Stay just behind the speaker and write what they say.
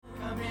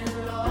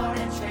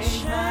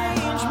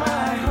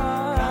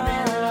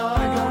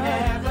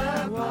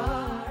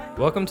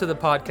Welcome to the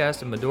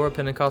podcast of Medora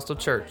Pentecostal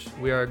Church.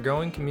 We are a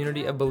growing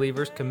community of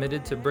believers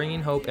committed to bringing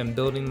hope and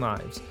building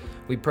lives.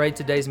 We pray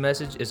today's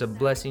message is a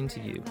blessing to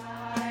you.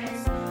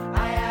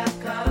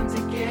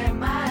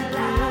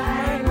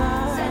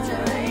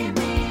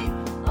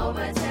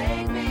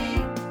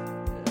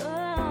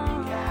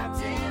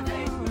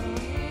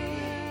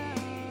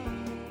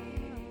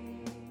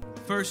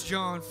 First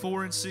John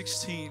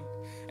 4:16,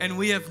 and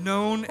we have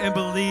known and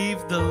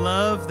believed the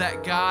love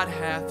that God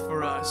hath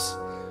for us.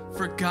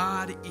 For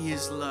God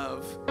is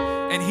love,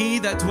 and he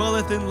that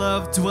dwelleth in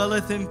love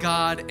dwelleth in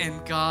God,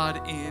 and God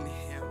in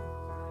him.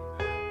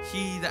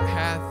 He that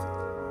hath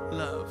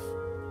love.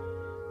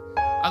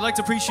 I'd like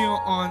to preach you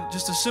on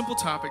just a simple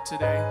topic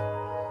today,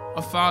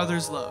 a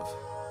father's love.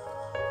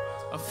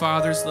 A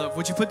father's love.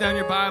 Would you put down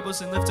your Bibles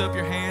and lift up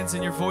your hands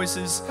and your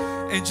voices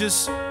and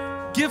just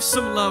give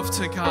some love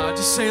to God.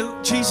 Just say,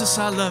 Jesus,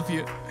 I love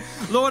you.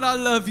 Lord, I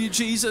love you,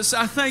 Jesus.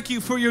 I thank you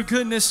for your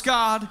goodness,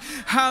 God.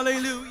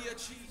 Hallelujah,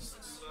 Jesus.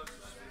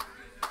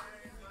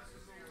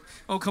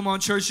 Oh, come on,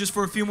 church, just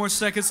for a few more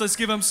seconds. Let's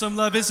give him some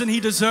love. Isn't he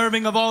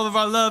deserving of all of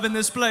our love in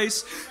this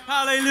place?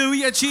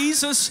 Hallelujah,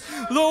 Jesus.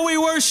 Lord, we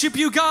worship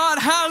you, God.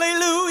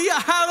 Hallelujah,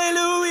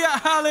 hallelujah,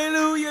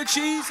 hallelujah,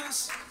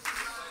 Jesus.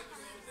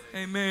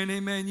 Amen,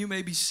 amen. You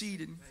may be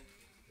seated.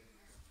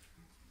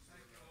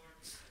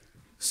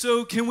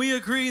 So can we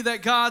agree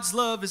that God's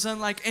love is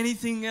unlike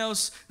anything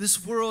else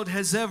this world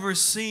has ever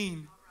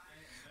seen?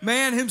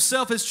 Man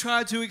himself has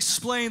tried to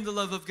explain the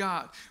love of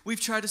God.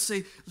 We've tried to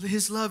say,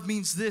 his love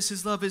means this,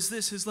 his love is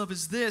this, his love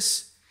is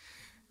this.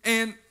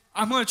 And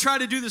I'm going to try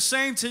to do the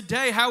same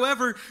today.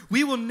 However,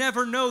 we will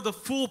never know the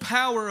full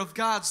power of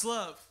God's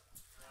love.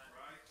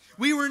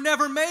 We were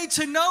never made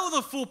to know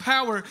the full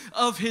power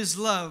of his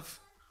love.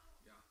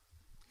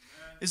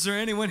 Is there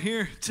anyone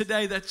here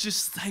today that's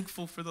just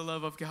thankful for the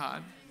love of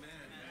God?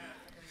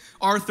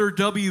 Arthur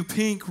W.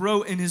 Pink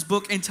wrote in his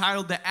book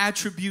entitled The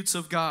Attributes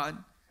of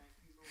God.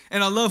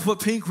 And I love what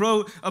Pink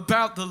wrote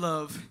about the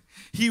love.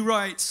 He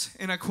writes,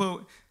 and I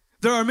quote,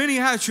 "There are many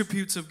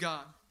attributes of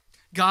God.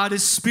 God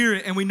is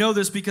spirit, and we know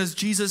this because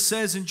Jesus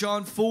says in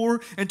John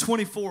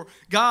 4:24,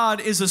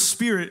 God is a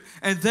spirit,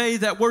 and they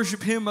that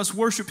worship him must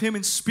worship him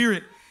in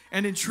spirit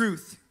and in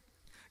truth.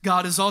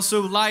 God is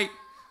also light.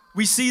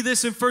 We see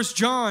this in 1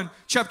 John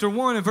chapter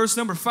 1 and verse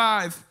number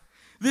 5.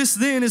 This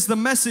then is the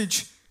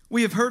message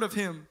we have heard of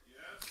him.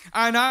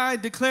 And I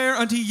declare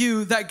unto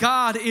you that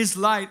God is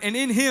light, and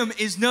in him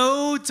is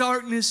no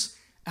darkness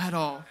at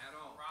all.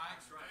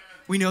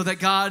 We know that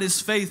God is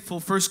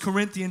faithful. 1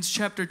 Corinthians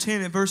chapter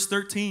 10 and verse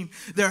 13.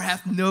 There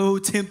hath no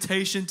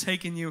temptation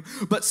taken you,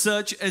 but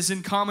such as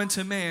in common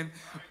to man.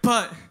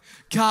 But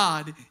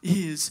God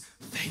is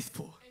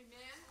faithful."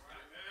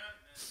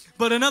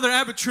 But another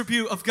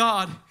attribute of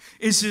God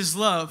is his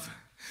love.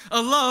 A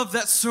love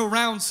that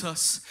surrounds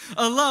us.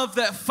 A love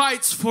that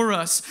fights for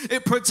us.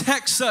 It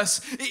protects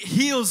us. It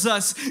heals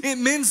us. It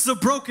mends the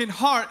broken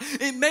heart.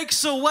 It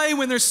makes a way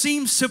when there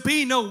seems to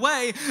be no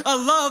way. A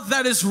love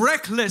that is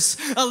reckless.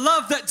 A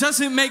love that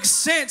doesn't make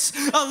sense.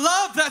 A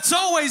love that's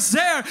always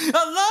there.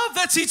 A love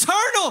that's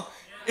eternal.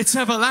 It's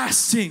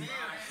everlasting.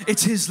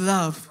 It's his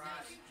love.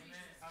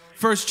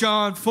 1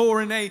 John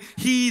 4:8.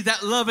 He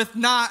that loveth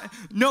not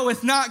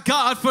knoweth not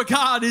God, for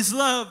God is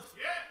love.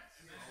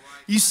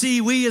 You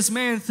see, we as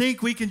man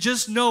think we can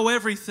just know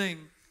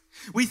everything.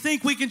 We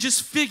think we can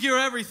just figure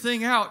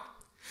everything out.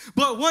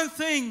 But one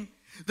thing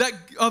that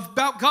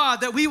about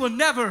God that we will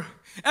never,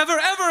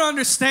 ever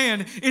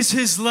understand is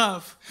his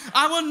love.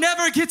 I will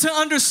never get to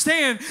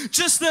understand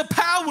just the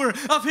power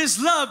of his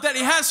love that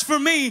he has for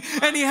me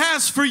and he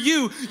has for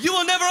you. You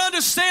will never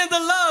understand the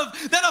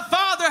love that a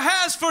father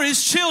has for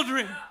his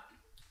children.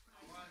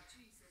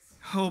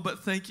 Oh,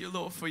 but thank you,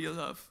 Lord, for your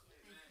love.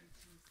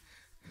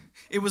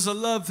 It was a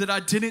love that I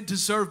didn't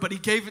deserve, but he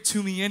gave it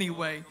to me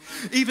anyway.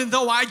 Even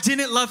though I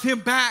didn't love him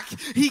back,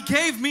 he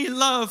gave me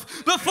love.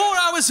 Before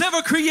I was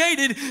ever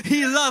created,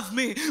 he loved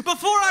me.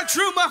 Before I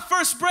drew my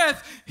first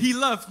breath, he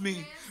loved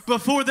me.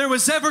 Before there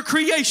was ever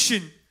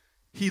creation,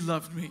 he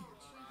loved me.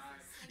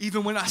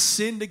 Even when I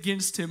sinned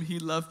against him, he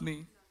loved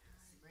me.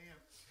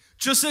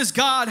 Just as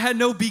God had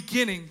no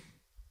beginning,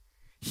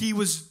 he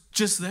was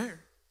just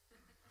there.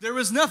 There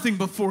was nothing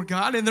before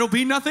God, and there'll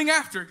be nothing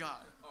after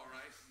God.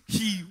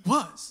 He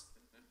was.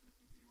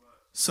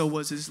 So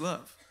was his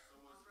love.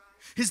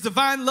 His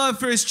divine love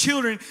for his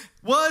children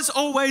was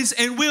always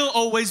and will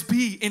always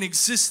be in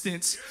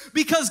existence.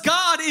 Because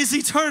God is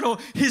eternal,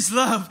 his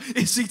love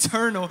is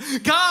eternal.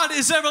 God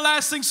is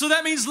everlasting, so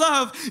that means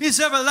love is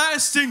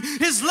everlasting.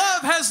 His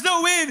love has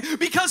no end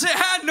because it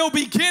had no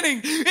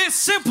beginning. It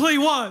simply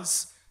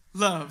was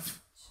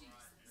love.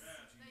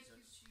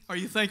 Are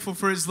you thankful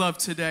for his love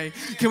today?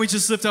 Can we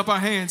just lift up our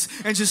hands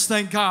and just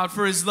thank God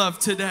for his love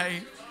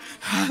today?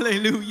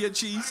 Hallelujah,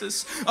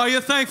 Jesus. Are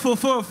you thankful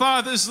for a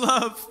father's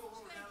love?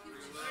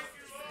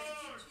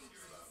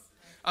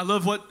 I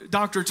love what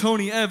Dr.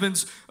 Tony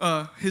Evans,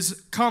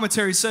 his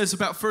commentary says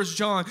about 1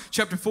 John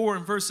chapter 4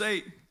 and verse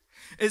 8.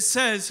 It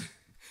says,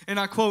 And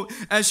I quote,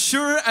 "As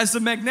sure as the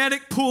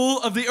magnetic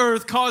pull of the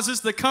earth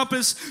causes the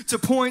compass to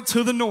point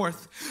to the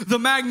north, the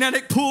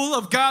magnetic pull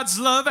of God's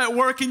love at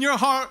work in your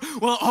heart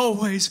will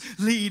always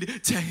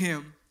lead to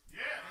Him."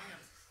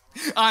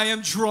 I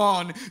am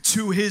drawn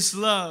to His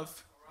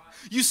love.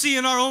 You see,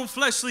 in our own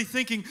fleshly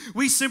thinking,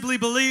 we simply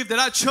believe that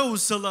I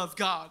chose to love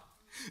God.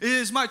 It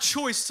is my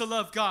choice to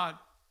love God.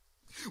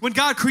 When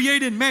God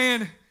created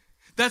man,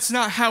 that's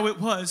not how it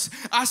was.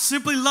 I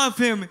simply love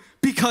Him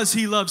because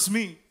He loves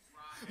me.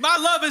 My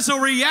love is a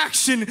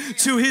reaction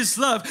to His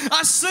love.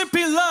 I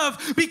simply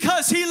love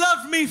because He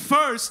loved me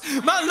first.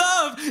 My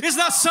love is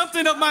not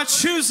something of my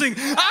choosing.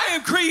 I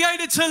am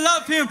created to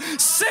love Him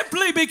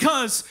simply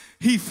because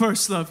He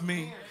first loved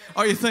me.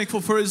 Are you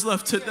thankful for His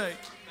love today?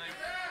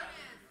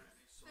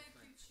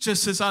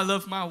 Just as I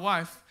love my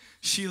wife,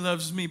 she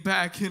loves me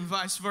back, and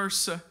vice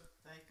versa.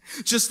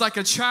 Just like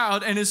a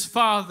child and his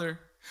father.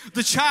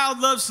 The child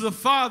loves the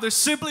father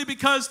simply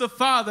because the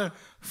father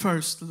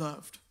first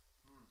loved.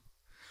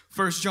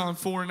 1 John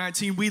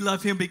 4:19, we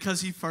love Him because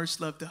He first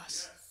loved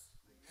us.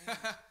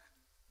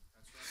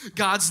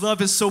 God's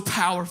love is so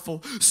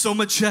powerful, so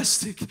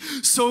majestic,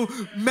 so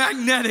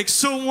magnetic,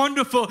 so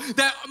wonderful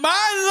that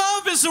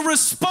my love is a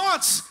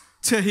response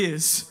to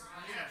His.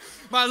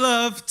 My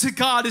love to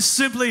God is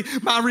simply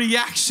my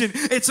reaction.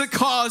 It's a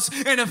cause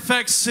and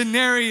effect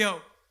scenario.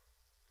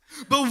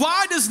 But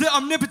why does the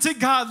omnipotent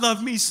God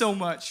love me so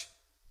much?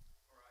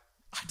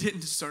 I didn't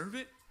deserve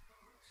it.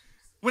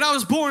 When I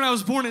was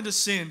born into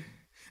sin.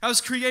 I was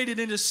created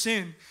into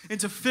sin,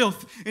 into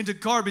filth, into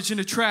garbage,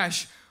 into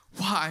trash.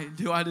 Why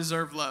do I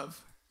deserve love?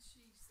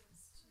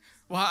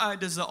 Why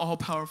does the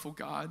all-powerful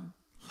God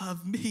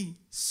love me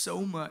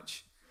so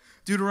much?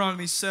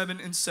 Deuteronomy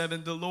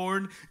 7:7, the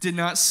Lord did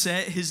not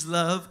set His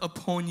love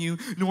upon you,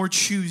 nor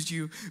choose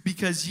you,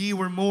 because ye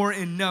were more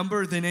in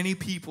number than any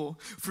people,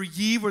 for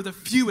ye were the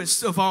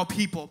fewest of all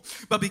people.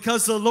 But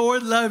because the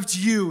Lord loved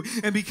you,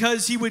 and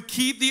because He would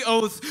keep the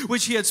oath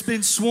which He had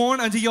been sworn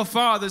unto your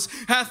fathers,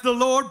 hath the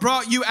Lord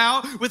brought you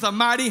out with a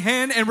mighty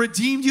hand, and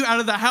redeemed you out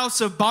of the house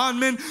of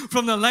bondmen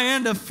from the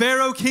land of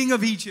Pharaoh, king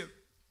of Egypt.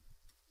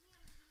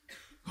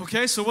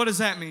 Okay, so what does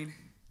that mean?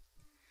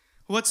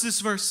 What's this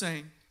verse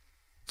saying?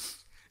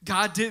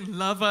 God didn't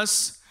love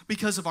us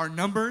because of our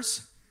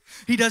numbers.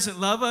 He doesn't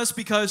love us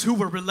because who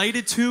we're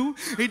related to.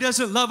 He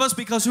doesn't love us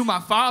because who my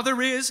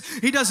father is.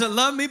 He doesn't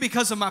love me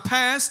because of my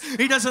past.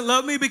 He doesn't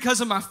love me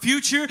because of my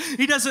future.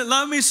 He doesn't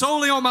love me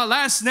solely on my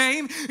last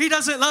name. He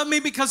doesn't love me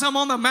because I'm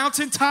on the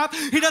mountaintop.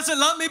 He doesn't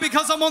love me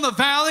because I'm on the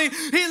valley.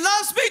 He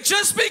loves me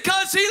just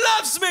because He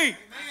loves me.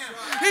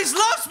 He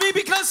loves me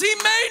because He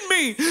made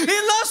me.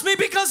 He loves me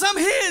because I'm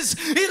His.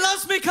 He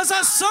loves me because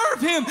I serve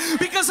Him,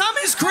 because I'm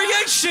His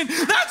creation.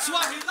 That's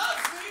why He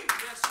loves me.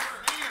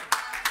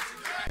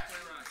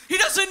 He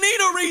doesn't need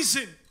a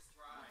reason.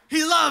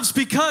 He loves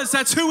because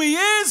that's who He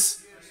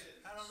is.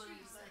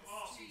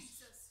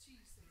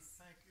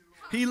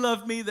 He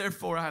loved me,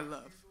 therefore I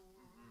love.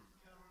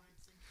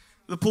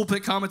 The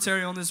pulpit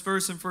commentary on this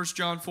verse in 1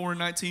 John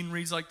 4:19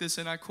 reads like this,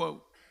 and I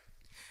quote,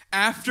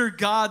 "After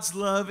God's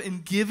love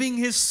in giving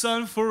His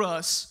Son for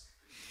us,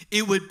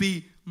 it would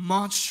be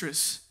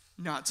monstrous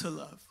not to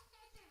love."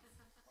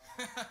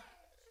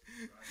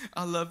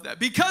 I love that.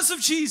 Because of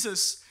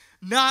Jesus,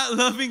 not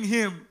loving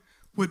Him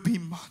would be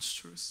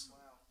monstrous.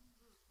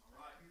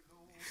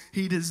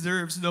 He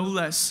deserves no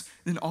less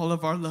than all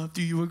of our love.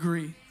 Do you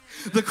agree?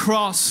 The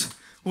cross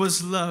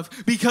was love.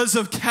 Because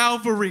of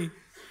Calvary,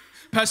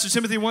 Pastor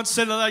Timothy once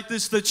said it like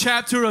this: the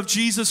chapter of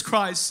Jesus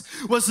Christ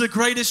was the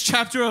greatest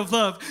chapter of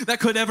love that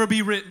could ever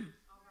be written.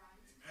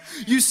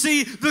 You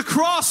see, the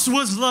cross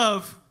was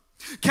love.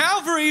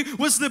 Calvary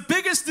was the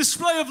biggest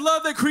display of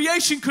love that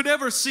creation could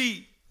ever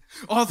see.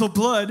 All the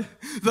blood,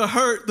 the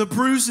hurt, the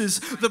bruises,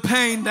 the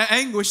pain, the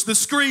anguish, the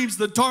screams,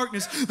 the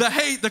darkness, the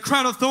hate, the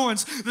crown of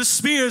thorns, the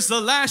spears,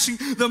 the lashing,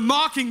 the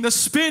mocking, the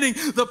spitting,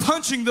 the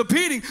punching, the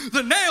beating,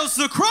 the nails,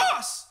 the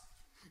cross.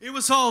 It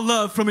was all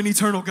love from an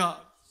eternal God.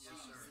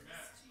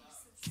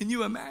 Can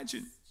you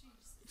imagine?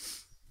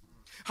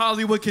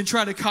 Hollywood can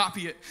try to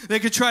copy it. They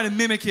could try to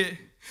mimic it.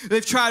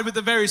 They've tried with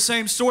the very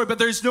same story, but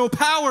there's no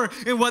power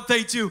in what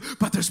they do.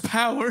 But there's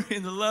power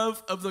in the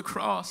love of the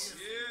cross.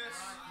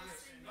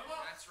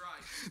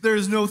 There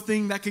is no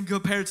thing that can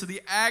compare to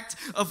the act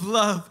of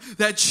love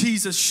that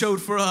Jesus showed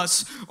for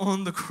us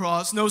on the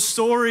cross. No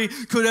story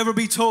could ever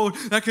be told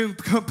that can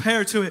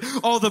compare to it.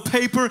 All the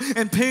paper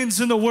and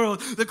pens in the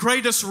world, the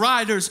greatest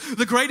writers,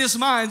 the greatest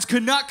minds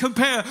could not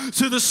compare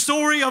to the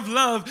story of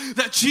love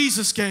that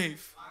Jesus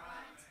gave.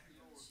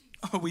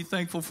 Are we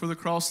thankful for the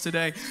cross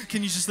today?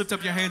 Can you just lift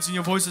up your hands and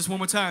your voices one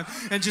more time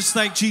and just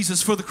thank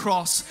Jesus for the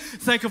cross?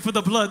 Thank Him for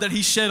the blood that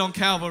He shed on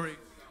Calvary.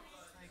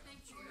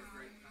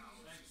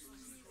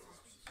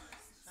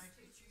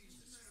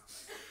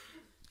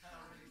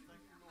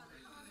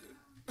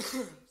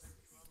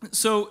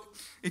 So,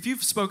 if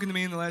you've spoken to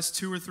me in the last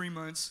 2 or 3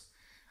 months,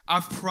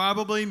 I've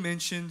probably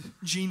mentioned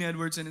Gene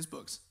Edwards and his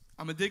books.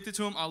 I'm addicted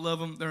to them. I love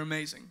them. They're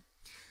amazing.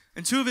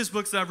 And 2 of his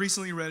books that I've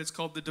recently read, it's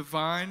called The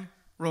Divine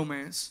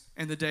Romance,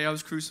 and The Day I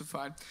Was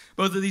Crucified.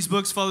 Both of these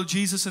books follow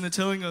Jesus in the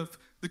telling of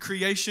the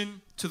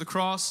creation to the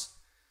cross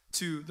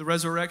to the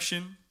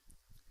resurrection.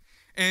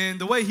 And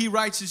the way he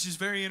writes is just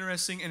very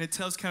interesting, and it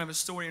tells kind of a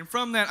story. And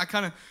from that, I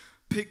kind of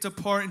picked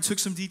apart and took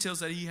some details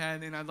that he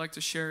had, and I'd like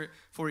to share it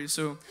for you.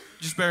 So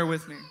just bear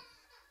with me.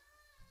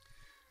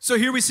 So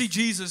here we see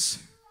Jesus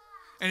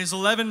and his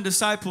 11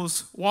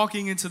 disciples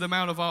walking into the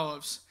Mount of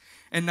Olives,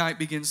 and night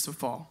begins to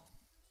fall.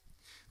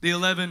 The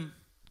 11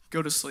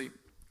 go to sleep.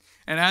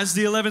 And as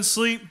the 11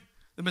 sleep,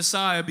 the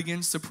Messiah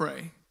begins to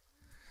pray.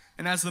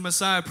 And as the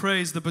Messiah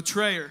prays, the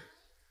betrayer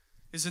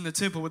is in the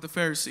temple with the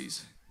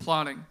Pharisees,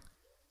 plotting.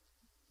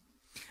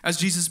 As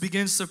Jesus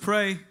begins to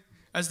pray,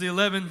 as the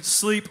 11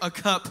 sleep, a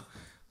cup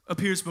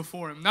appears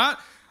before him. Not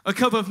a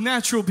cup of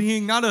natural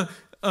being, not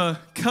a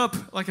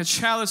cup like a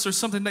chalice or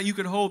something that you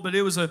could hold, but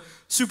it was a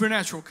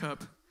supernatural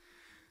cup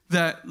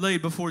that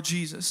laid before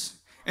Jesus.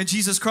 And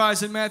Jesus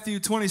cries in Matthew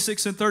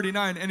 26 and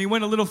 39, and he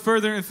went a little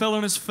further and fell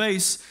on his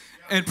face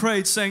and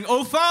prayed, saying,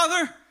 "Oh,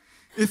 Father,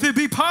 if it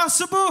be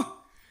possible,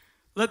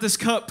 let this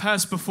cup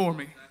pass before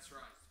me." That's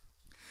right.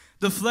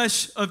 The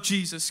flesh of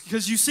Jesus.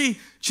 Because you see,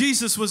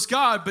 Jesus was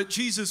God, but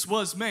Jesus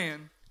was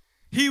man.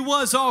 He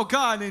was all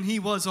God and he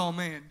was all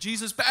man.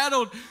 Jesus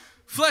battled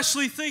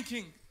fleshly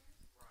thinking.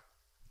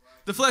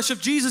 The flesh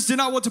of Jesus did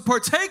not want to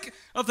partake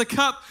of the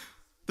cup.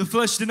 The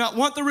flesh did not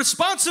want the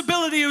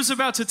responsibility he was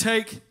about to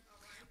take.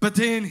 But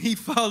then he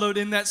followed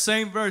in that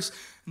same verse,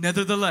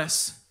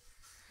 "Nevertheless,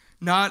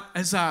 not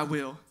as I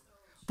will,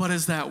 but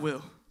as thou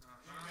wilt.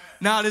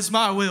 Not as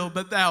my will,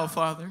 but thou,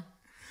 Father.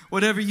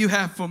 Whatever you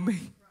have for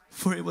me,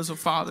 for it was a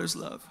father's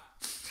love."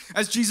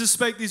 As Jesus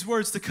spake these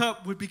words, the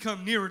cup would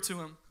become nearer to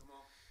him.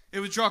 It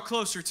would draw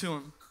closer to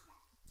him.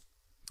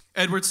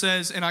 Edward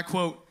says, and I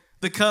quote,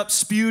 "The cup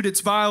spewed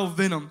its vile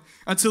venom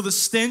until the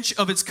stench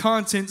of its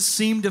contents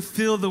seemed to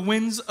fill the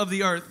winds of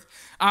the earth.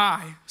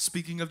 I,"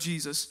 speaking of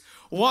Jesus,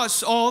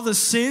 "watched all the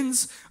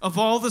sins of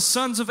all the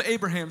sons of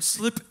Abraham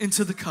slip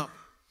into the cup.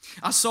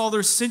 I saw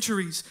their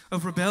centuries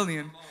of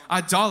rebellion,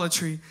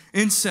 idolatry,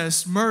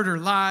 incest, murder,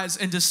 lies,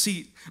 and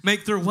deceit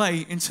make their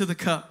way into the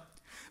cup.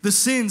 The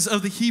sins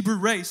of the Hebrew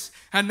race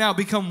had now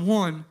become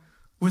one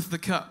with the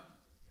cup."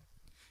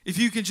 If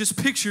you can just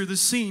picture the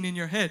scene in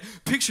your head,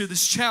 picture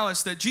this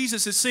chalice that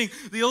Jesus is seeing.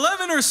 The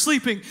 11 are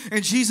sleeping,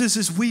 and Jesus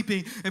is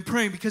weeping and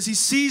praying because he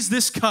sees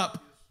this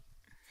cup.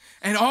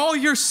 And all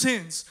your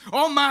sins,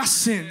 all my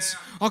sins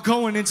are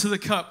going into the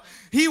cup.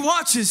 He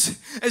watches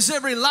as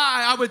every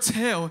lie I would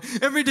tell,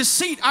 every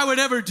deceit I would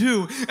ever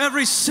do,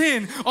 every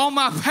sin, all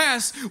my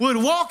past would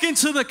walk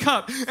into the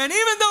cup. And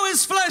even though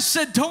his flesh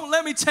said, "Don't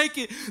let me take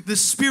it," the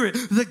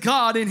Spirit, the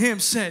God in him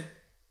said,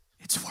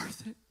 "It's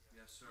worth it."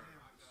 Yes, sir.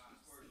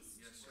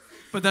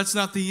 But that's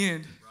not the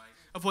end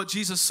of what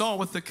Jesus saw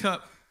with the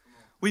cup.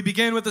 We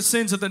began with the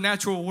sins of the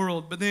natural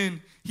world, but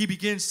then he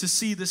begins to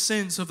see the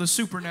sins of the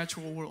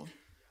supernatural world.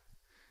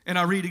 And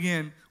I read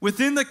again,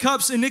 "Within the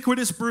cup's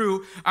iniquitous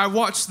brew, I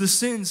watched the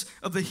sins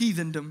of the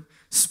heathendom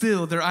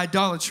spill their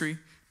idolatry,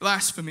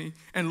 blasphemy,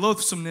 and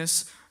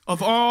loathsomeness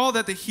of all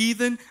that the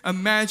heathen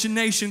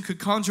imagination could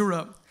conjure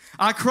up.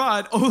 I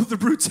cried, oh, the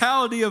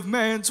brutality of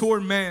man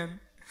toward man.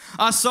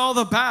 I saw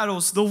the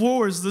battles, the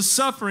wars, the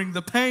suffering,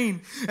 the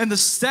pain, and the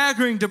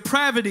staggering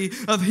depravity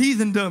of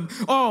heathendom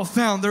all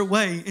found their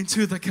way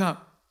into the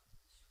cup."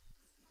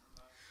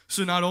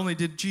 So not only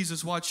did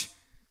Jesus watch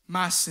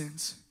my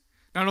sins,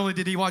 not only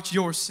did he watch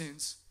your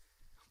sins,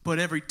 but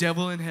every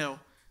devil in hell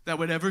that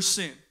would ever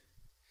sin,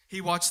 he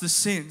watched the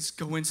sins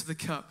go into the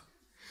cup.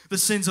 The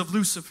sins of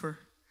Lucifer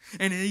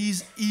and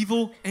these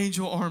evil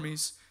angel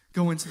armies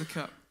go into the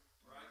cup.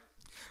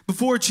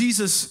 Before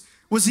Jesus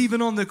was even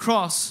on the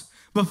cross,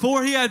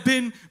 before he had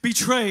been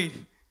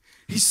betrayed,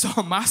 he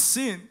saw my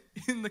sin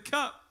in the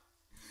cup.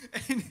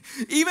 And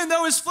even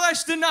though his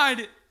flesh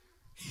denied it,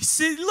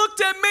 he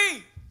looked at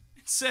me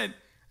and said,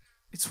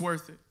 "It's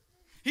worth it."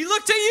 He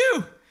looked at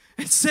you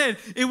and said,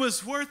 "It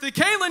was worth it."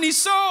 Kaylin, he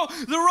saw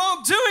the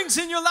wrongdoings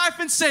in your life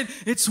and said,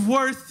 "It's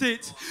worth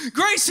it."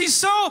 Grace, he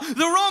saw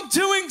the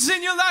wrongdoings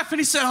in your life and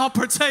he said, "I'll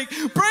partake."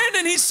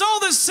 Brandon, he saw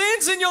the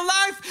sins in your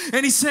life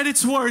and he said,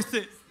 "It's worth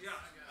it."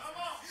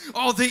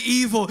 All the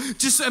evil,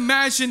 just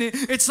imagine it.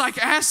 It's like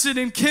acid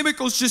and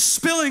chemicals just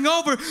spilling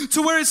over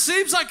to where it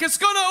seems like it's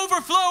going to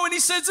overflow, and he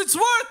says, "It's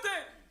worth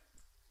it."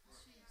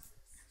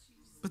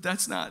 But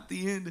that's not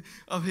the end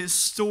of his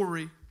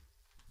story.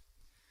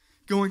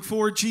 Going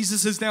forward,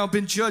 Jesus has now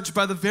been judged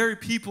by the very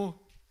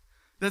people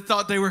that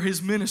thought they were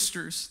his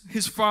ministers,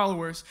 his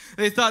followers.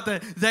 They thought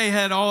that they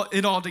had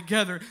it all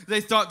together.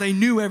 They thought they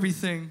knew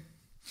everything.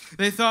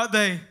 They thought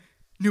they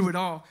knew it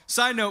all.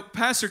 Side note,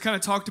 Pastor kind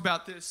of talked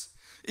about this.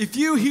 If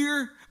you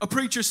hear a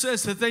preacher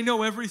says that they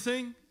know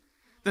everything,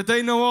 that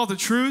they know all the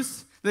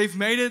truth, they've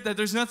made it, that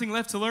there's nothing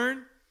left to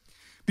learn,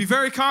 be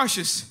very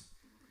cautious,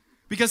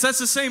 because that's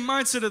the same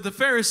mindset of the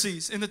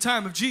Pharisees in the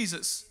time of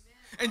Jesus.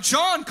 And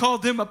John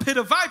called them a pit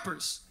of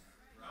vipers.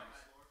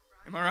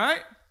 Am I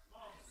right?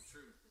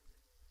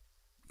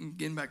 I'm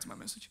getting back to my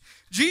message.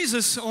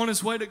 Jesus, on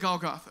his way to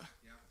Golgotha,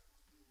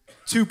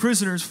 two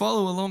prisoners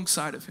follow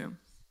alongside of him.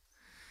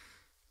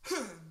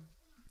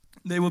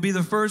 They will be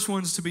the first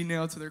ones to be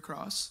nailed to their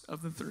cross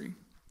of the three.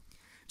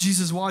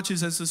 Jesus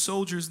watches as the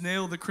soldiers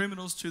nail the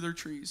criminals to their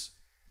trees.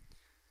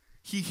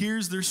 He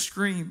hears their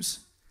screams,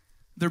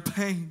 their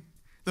pain,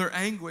 their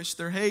anguish,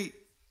 their hate.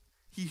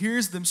 He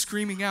hears them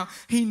screaming out.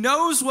 He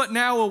knows what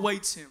now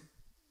awaits him.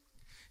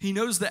 He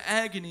knows the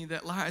agony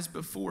that lies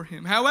before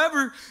him.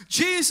 However,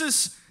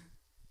 Jesus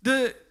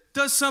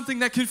does something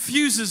that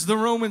confuses the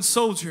Roman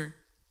soldier.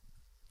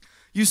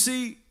 You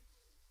see,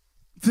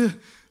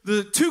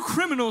 the two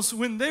criminals,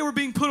 when they were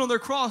being put on their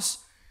cross,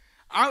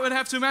 I would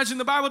have to imagine,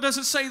 the Bible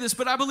doesn't say this,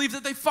 but I believe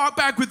that they fought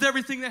back with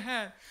everything they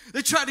had.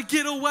 They tried to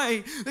get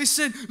away. They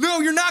said, no,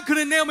 you're not going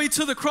to nail me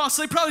to the cross.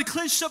 They probably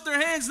clenched up their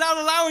hands, not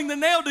allowing the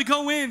nail to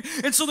go in.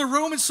 And so the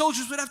Roman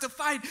soldiers would have to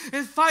fight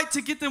and fight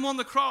to get them on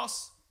the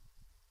cross.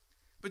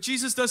 But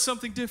Jesus does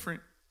something different.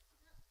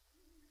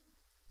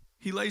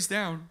 He lays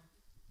down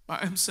by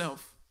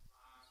himself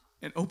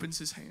and opens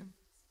his hand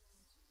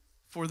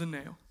for the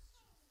nail.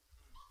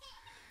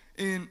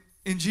 In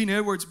Gene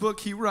Edwards'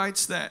 book, he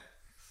writes that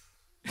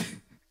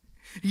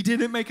he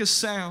didn't make a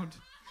sound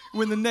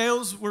when the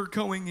nails were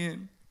going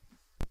in.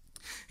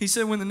 He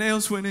said when the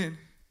nails went in,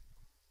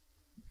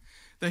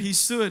 that he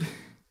stood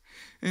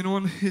and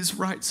on his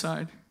right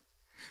side,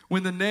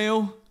 when the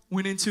nail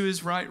went into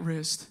his right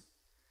wrist,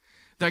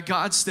 that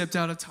God stepped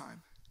out of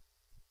time.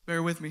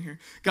 Bear with me here.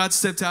 God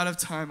stepped out of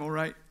time, all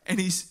right?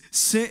 And he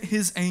sent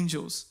his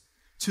angels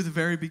to the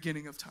very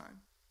beginning of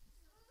time.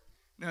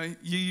 Now,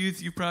 you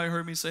youth, you probably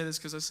heard me say this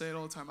because I say it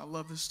all the time. I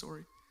love this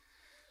story.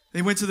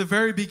 They went to the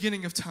very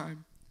beginning of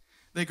time.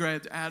 They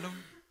grabbed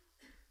Adam.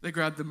 They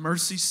grabbed the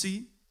mercy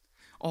seat,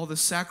 all the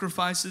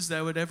sacrifices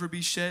that would ever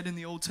be shed in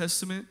the Old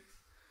Testament,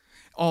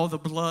 all the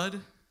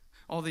blood,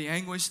 all the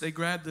anguish. They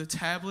grabbed the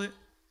tablet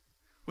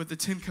with the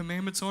 10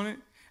 Commandments on it,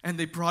 and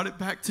they brought it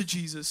back to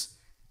Jesus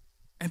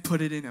and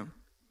put it in him.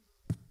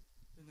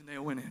 And the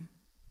nail went in.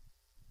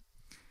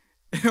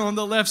 And on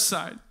the left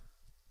side,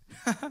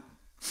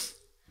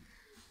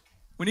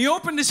 when he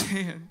opened his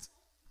hand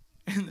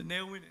and the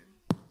nail went in,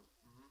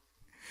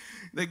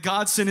 that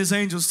God sent his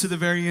angels to the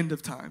very end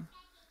of time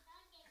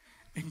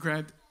and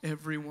grabbed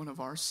every one of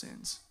our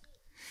sins.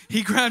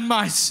 He grabbed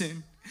my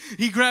sin.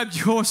 He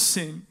grabbed your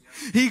sin.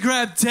 He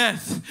grabbed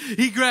death.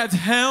 He grabbed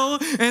hell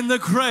and the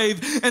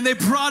grave, and they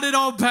brought it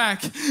all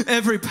back.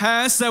 Every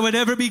past that would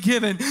ever be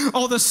given,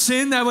 all the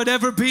sin that would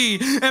ever be,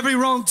 every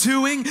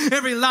wrongdoing,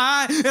 every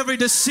lie, every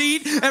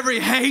deceit,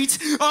 every hate,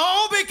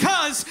 all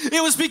because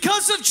it was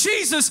because of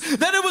Jesus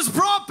that it was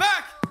brought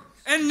back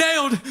and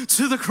nailed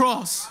to the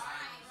cross.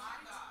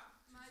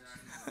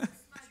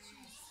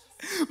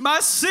 My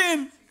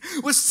sin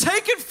was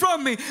taken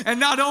from me, and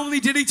not only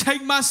did he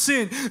take my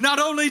sin, not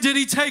only did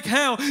he take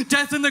hell,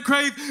 death, and the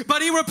grave,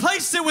 but he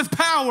replaced it with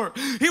power.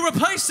 He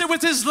replaced it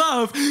with his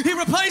love. He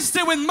replaced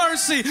it with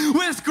mercy,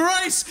 with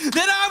grace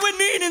that I would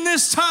need in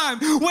this time.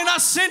 When I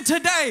sin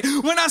today,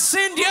 when I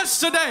sinned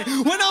yesterday,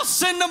 when I'll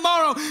sin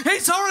tomorrow,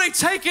 he's already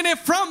taken it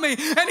from me,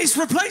 and he's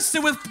replaced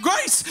it with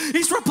grace.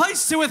 He's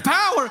replaced it with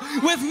power,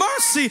 with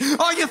mercy.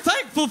 Are you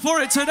thankful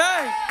for it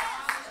today?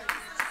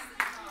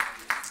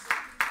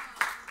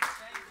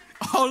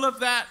 All of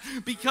that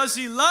because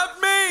he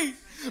loved me,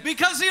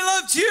 because he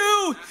loved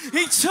you.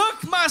 He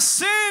took my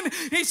sin.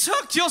 He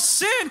took your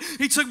sin.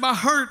 He took my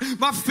hurt,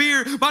 my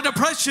fear, my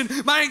depression,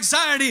 my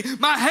anxiety,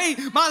 my hate,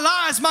 my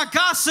lies, my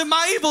gossip,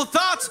 my evil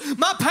thoughts,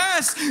 my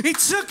past. He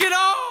took it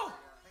all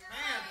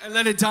and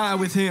let it die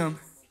with him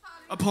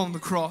upon the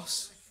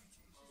cross.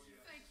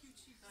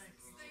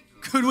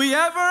 Could we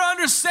ever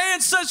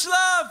understand such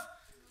love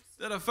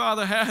that a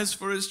father has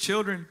for his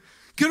children?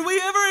 Could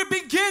we ever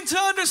begin to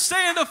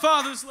understand a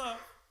father's love?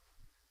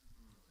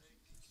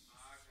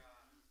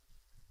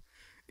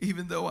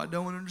 Even though I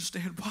don't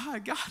understand why,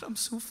 God, I'm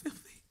so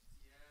filthy.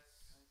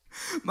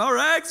 My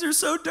rags are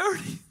so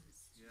dirty.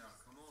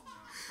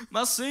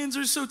 My sins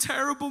are so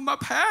terrible. My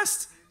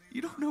past,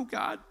 you don't know,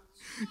 God.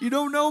 You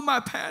don't know my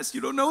past.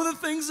 You don't know the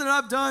things that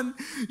I've done.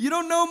 You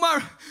don't know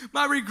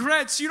my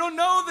regrets. You don't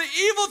know the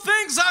evil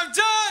things I've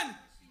done.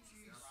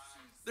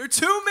 There are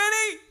too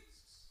many.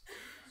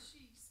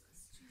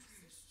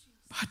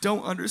 I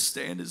don't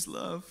understand his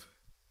love.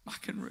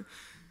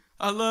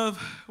 I love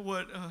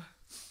what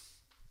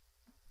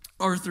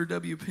Arthur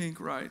W. Pink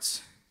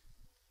writes.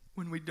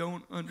 When we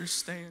don't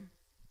understand,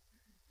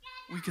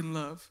 we can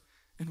love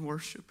and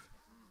worship.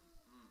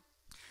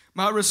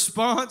 My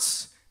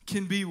response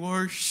can be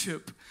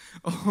worship.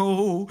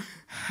 Oh,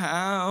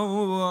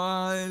 how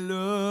I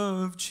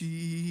love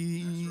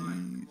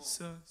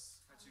Jesus.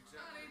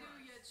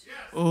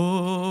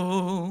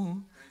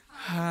 Oh,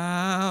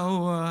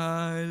 how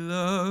I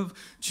love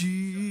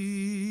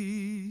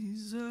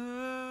Jesus.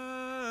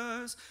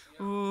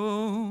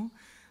 Oh,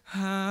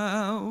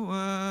 how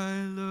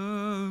I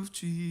love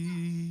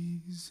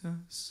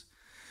Jesus.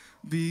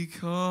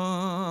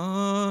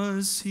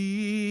 Because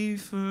he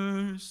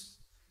first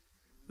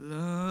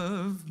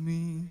loved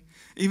me.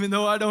 Even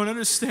though I don't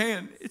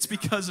understand, it's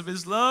because of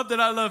his love that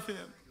I love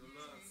him.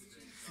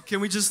 Can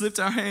we just lift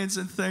our hands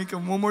and thank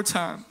him one more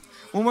time?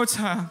 One more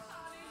time.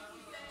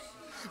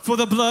 for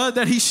the blood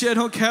that he shed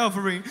on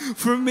Calvary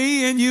for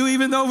me and you,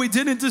 even though we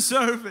didn't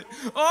deserve it.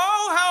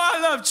 Oh, how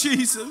I love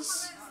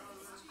Jesus.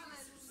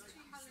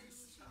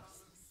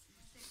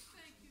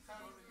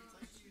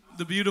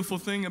 The beautiful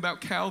thing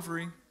about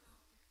Calvary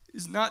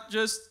is not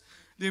just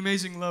the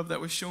amazing love that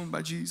was shown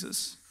by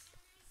Jesus,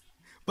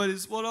 but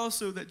it's what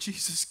also that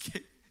Jesus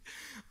gave.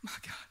 My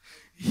God,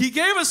 he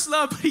gave us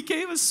love, but he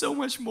gave us so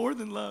much more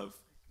than love.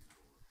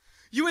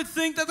 You would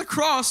think that the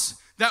cross,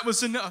 that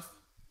was enough.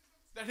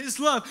 That his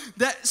love,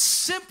 that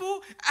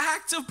simple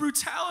act of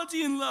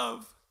brutality and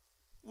love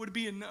would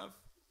be enough.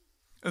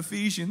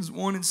 Ephesians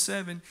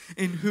 1:7,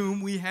 in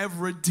whom we have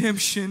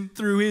redemption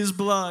through his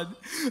blood,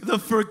 the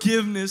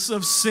forgiveness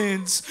of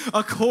sins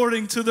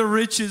according to the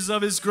riches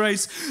of his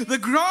grace. The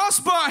cross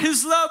brought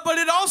his love, but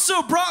it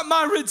also brought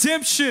my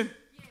redemption.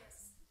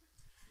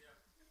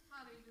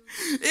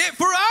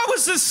 For I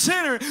was a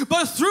sinner,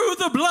 but through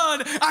the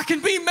blood I can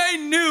be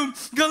made new.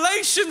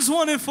 Galatians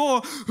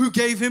 1:4, who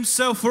gave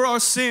himself for our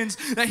sins,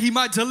 that he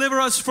might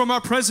deliver us from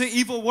our present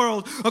evil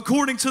world,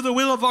 according to the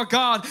will of our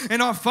God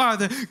and our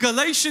Father.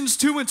 Galatians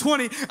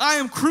 2:20, I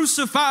am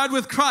crucified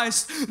with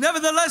Christ.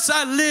 Nevertheless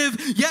I live,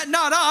 yet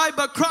not I,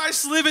 but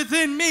Christ liveth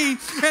in me.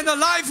 And the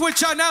life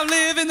which I now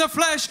live in the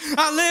flesh,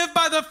 I live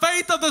by the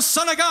faith of the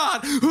Son of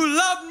God, who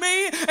loved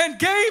me and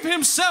gave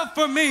himself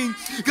for me.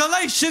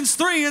 Galatians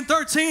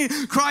 3:13,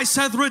 Christ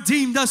hath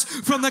redeemed us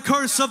from the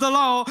curse of the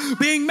law,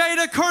 being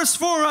made a curse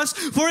for us,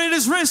 for it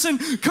is written,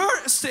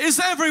 cursed is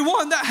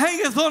everyone that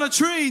hangeth on a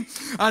tree.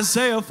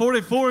 Isaiah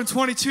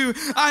 44:22,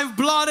 I have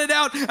blotted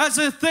out as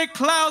a thick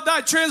cloud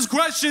thy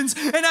transgressions,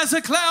 and as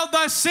a cloud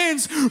thy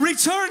sins.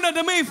 Return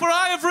unto me, for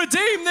I have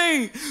redeemed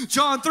thee.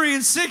 John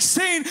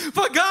 3:16,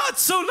 for God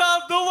so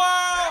loved the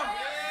world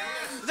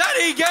that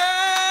he gave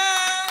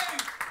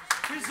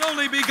his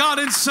only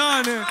begotten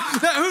Son,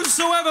 that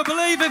whosoever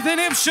believeth in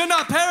him should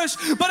not perish,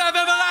 but have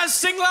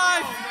everlasting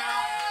life.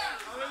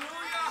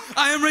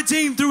 I am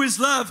redeemed through his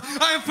love.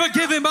 I am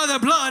forgiven by the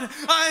blood.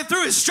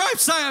 Through his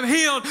stripes I am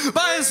healed.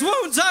 By his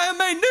wounds I am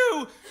made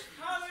new.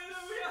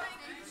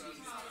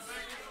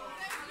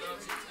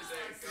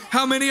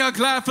 How many are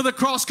glad for the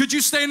cross? Could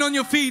you stand on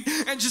your feet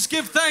and just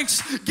give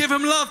thanks? Give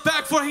him love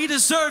back, for he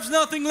deserves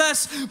nothing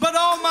less but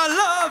all my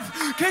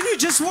love. Can you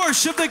just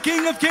worship the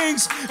King of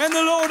Kings and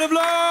the Lord of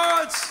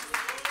Lords?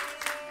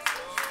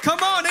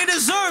 Come on, he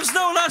deserves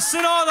no less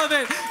than all of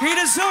it. He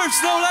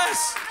deserves no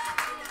less.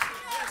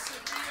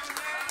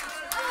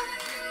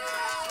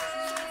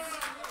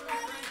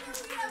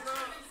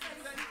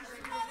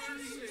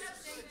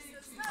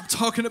 I'm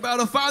talking about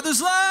a Father's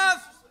love.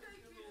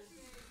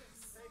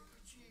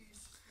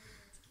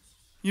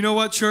 You know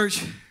what,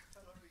 church?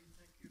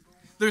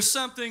 There's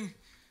something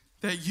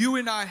that you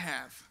and I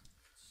have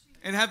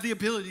and have the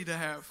ability to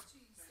have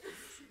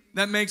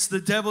that makes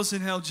the devils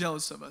in hell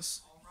jealous of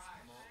us.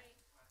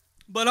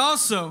 But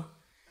also,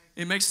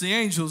 it makes the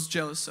angels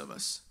jealous of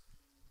us.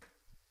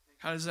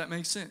 How does that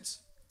make sense?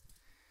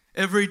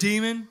 Every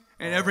demon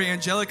and every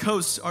angelic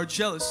host are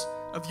jealous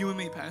of you and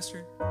me,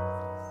 Pastor.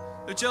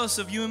 They're jealous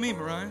of you and me,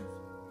 Mariah.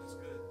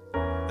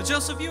 They're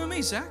jealous of you and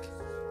me, Zach.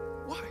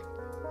 Why?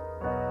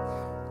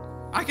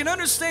 I can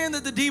understand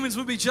that the demons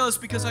would be jealous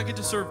because I get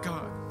to serve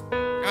God.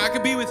 I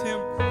could be with him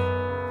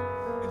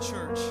in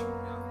church.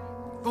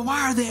 But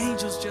why are the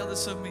angels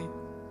jealous of me?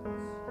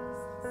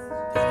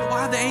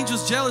 Why are the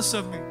angels jealous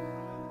of me?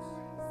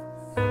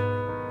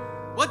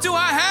 What do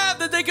I have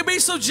that they can be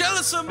so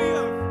jealous of me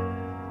of?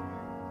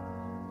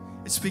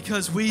 It's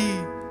because we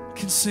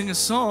can sing a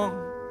song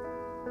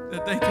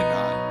that they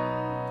cannot.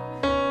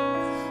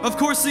 Of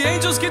course, the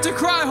angels get to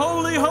cry,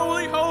 holy,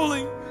 holy,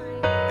 holy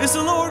is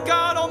the Lord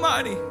God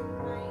Almighty.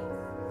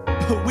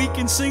 But we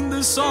can sing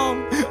the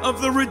song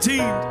of the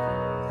redeemed.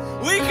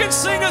 We can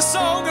sing a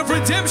song of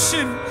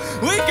redemption.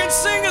 We can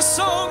sing a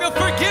song of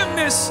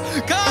forgiveness.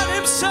 God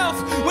himself,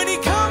 when he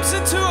comes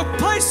into a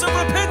place of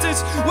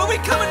repentance, when we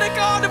come into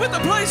God with a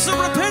place of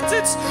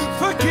repentance,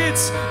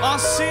 forgets our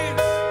sins.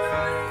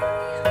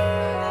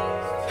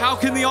 How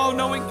can the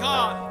all-knowing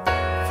God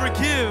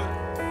forgive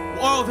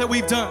all that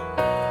we've done?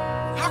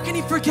 How can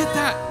he forget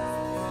that?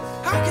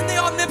 How can the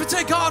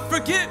omnipotent God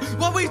forget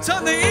what we've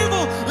done, the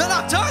evil that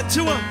I've done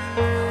to him?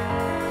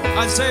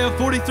 Isaiah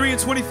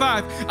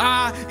 43:25,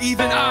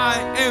 even I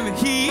am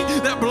he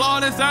that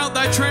blotteth out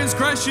thy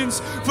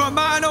transgressions for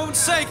mine own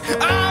sake.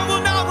 I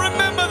will not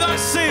remember thy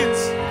sins.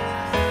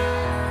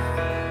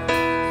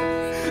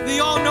 The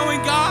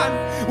all-knowing God,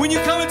 when you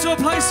come into a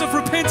place of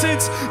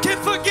repentance, can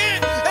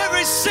forget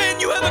every sin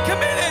you ever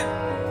committed.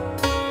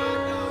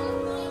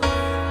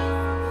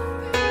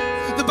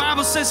 The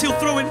Bible says he'll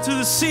throw it into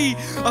the sea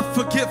of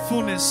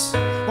forgetfulness.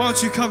 Why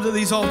don't you come to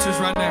these altars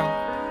right now?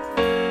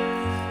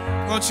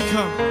 Why don't you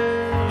come?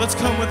 Let's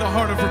come with a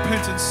heart of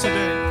repentance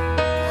today.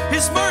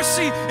 His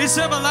mercy is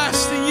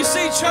everlasting. You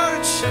see,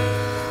 church,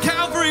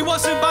 Calvary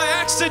wasn't by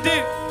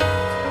accident.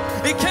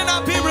 It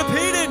cannot be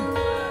repeated.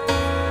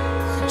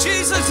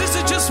 Jesus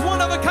isn't just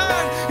one of a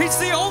kind. He's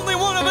the only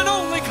one of an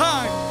only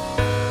kind.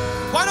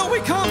 Why don't we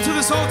come to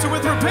this altar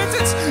with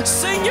repentance?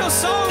 Sing your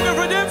song of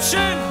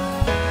redemption.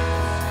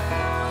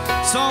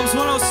 Psalms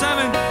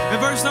 107 and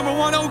verse number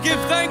 1. Oh, give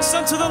thanks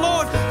unto the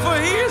Lord, for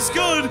he is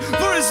good,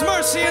 for his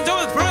mercy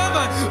endureth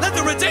forever. Let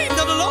the redeemed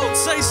of the Lord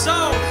say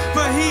so,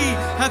 for he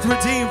hath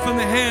redeemed from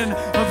the hand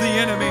of the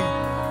enemy.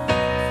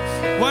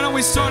 Why don't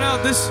we start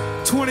out this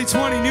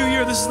 2020 New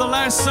Year? This is the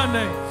last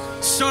Sunday.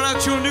 Start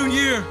out your new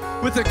year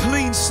with a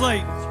clean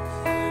slate.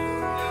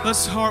 Let's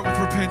start with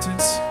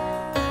repentance.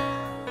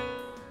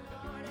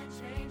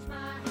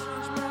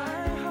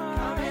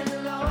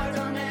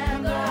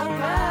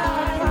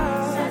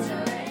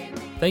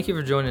 Thank you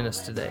for joining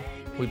us today.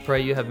 We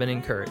pray you have been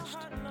encouraged.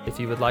 If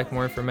you would like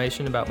more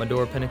information about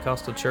Medora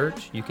Pentecostal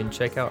Church, you can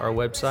check out our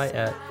website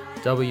at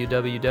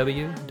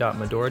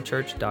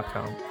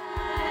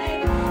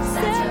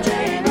www.medorachurch.com.